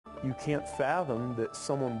You can't fathom that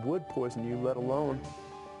someone would poison you, let alone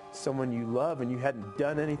someone you love, and you hadn't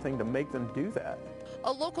done anything to make them do that.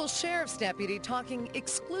 A local sheriff's deputy talking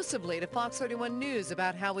exclusively to Fox 31 News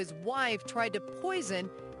about how his wife tried to poison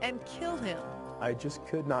and kill him. I just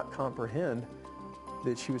could not comprehend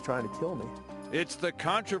that she was trying to kill me. It's the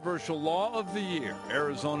controversial law of the year.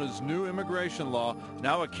 Arizona's new immigration law.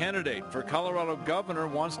 Now a candidate for Colorado governor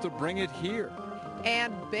wants to bring it here.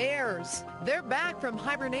 And bears. They're back from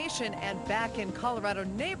hibernation and back in Colorado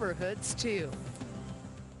neighborhoods, too.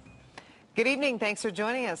 Good evening. Thanks for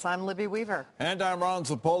joining us. I'm Libby Weaver. And I'm Ron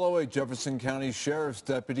Zapolo, a Jefferson County sheriff's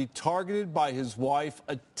deputy targeted by his wife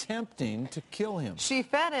attempting to kill him. She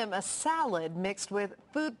fed him a salad mixed with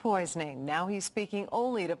food poisoning. Now he's speaking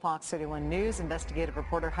only to Fox 31 News. Investigative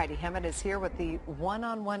reporter Heidi Hemmett is here with the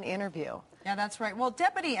one-on-one interview. Yeah, that's right. Well,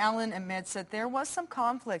 Deputy Allen admits that there was some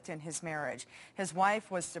conflict in his marriage. His wife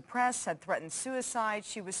was depressed, had threatened suicide.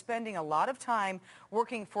 She was spending a lot of time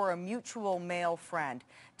working for a mutual male friend.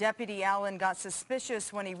 Deputy Allen got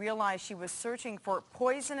suspicious when he realized she was searching for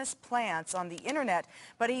poisonous plants on the internet,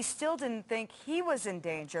 but he still didn't think he was in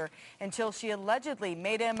danger until she allegedly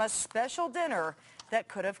made him a special dinner that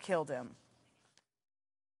could have killed him.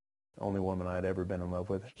 Only woman I'd ever been in love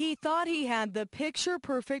with. He thought he had the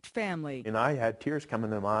picture-perfect family. And I had tears coming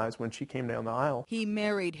into my eyes when she came down the aisle. He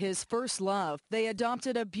married his first love. They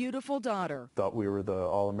adopted a beautiful daughter. Thought we were the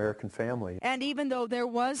all-American family. And even though there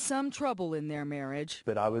was some trouble in their marriage,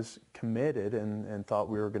 but I was committed and thought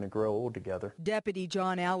we were going to grow old together. Deputy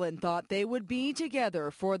John Allen thought they would be together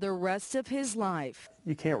for the rest of his life.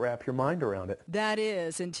 You can't wrap your mind around it. That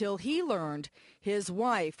is, until he learned his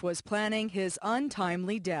wife was planning his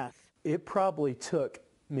untimely death. It probably took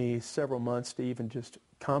me several months to even just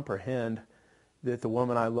comprehend that the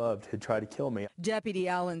woman I loved had tried to kill me. Deputy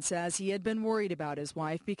Allen says he had been worried about his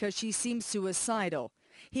wife because she seemed suicidal.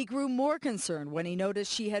 He grew more concerned when he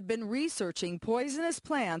noticed she had been researching poisonous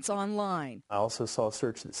plants online. I also saw a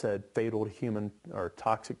search that said fatal to human or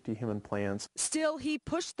toxic to human plants. Still, he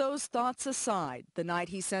pushed those thoughts aside the night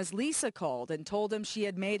he says Lisa called and told him she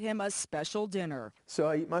had made him a special dinner. So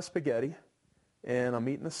I eat my spaghetti, and I'm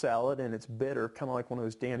eating the salad, and it's bitter, kind of like one of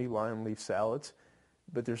those dandelion leaf salads,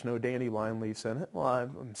 but there's no dandelion leaves in it. Well,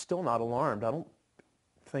 I'm still not alarmed. I don't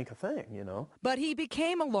think a thing, you know. But he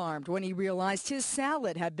became alarmed when he realized his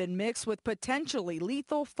salad had been mixed with potentially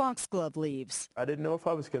lethal foxglove leaves. I didn't know if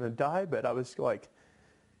I was going to die, but I was like,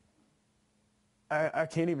 I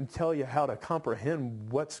can't even tell you how to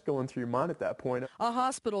comprehend what's going through your mind at that point. A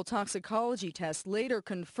hospital toxicology test later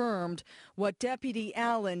confirmed what Deputy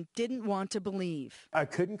Allen didn't want to believe. I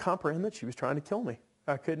couldn't comprehend that she was trying to kill me.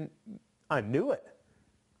 I knew it.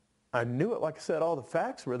 I knew it, like I said, all the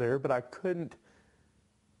facts were there, but I couldn't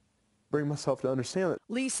bring myself to understand it.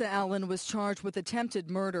 Lisa Allen was charged with attempted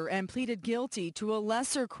murder and pleaded guilty to a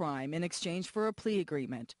lesser crime in exchange for a plea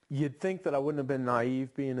agreement. You'd think that I wouldn't have been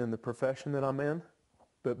naive being in the profession that I'm in,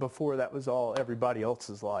 but before that was all everybody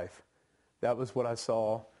else's life. That was what I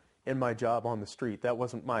saw in my job on the street. That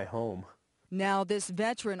wasn't my home. Now this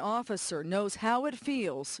veteran officer knows how it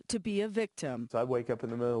feels to be a victim. So I'd wake up in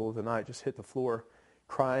the middle of the night, just hit the floor,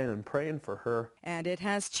 crying and praying for her. And it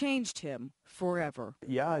has changed him forever.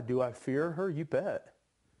 Yeah, do I fear her? You bet.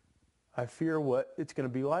 I fear what it's going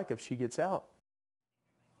to be like if she gets out.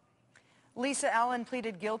 Lisa Allen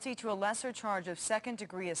pleaded guilty to a lesser charge of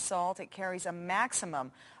second-degree assault. It carries a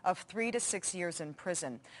maximum of 3 to 6 years in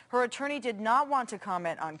prison. Her attorney did not want to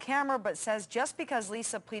comment on camera, but says just because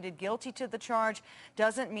Lisa pleaded guilty to the charge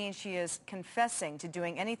doesn't mean she is confessing to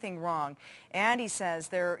doing anything wrong. And he says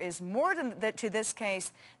there is more to this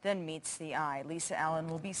case than meets the eye. Lisa Allen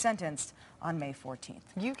will be sentenced on May 14th.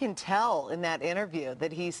 You can tell in that interview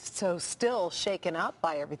that he's so still shaken up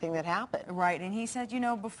by everything that happened. Right, and he said, you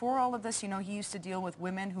know, before all of this, you know, he used to deal with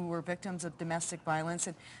women who were victims of domestic violence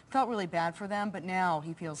and felt really bad for them, but now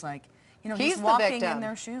he feels like, you know, he's walking in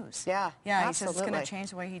their shoes. Yeah, yeah, absolutely. He says it's going to change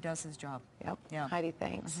the way he does his job. Yep. Yeah. Heidi,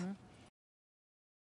 thanks. Mm-hmm.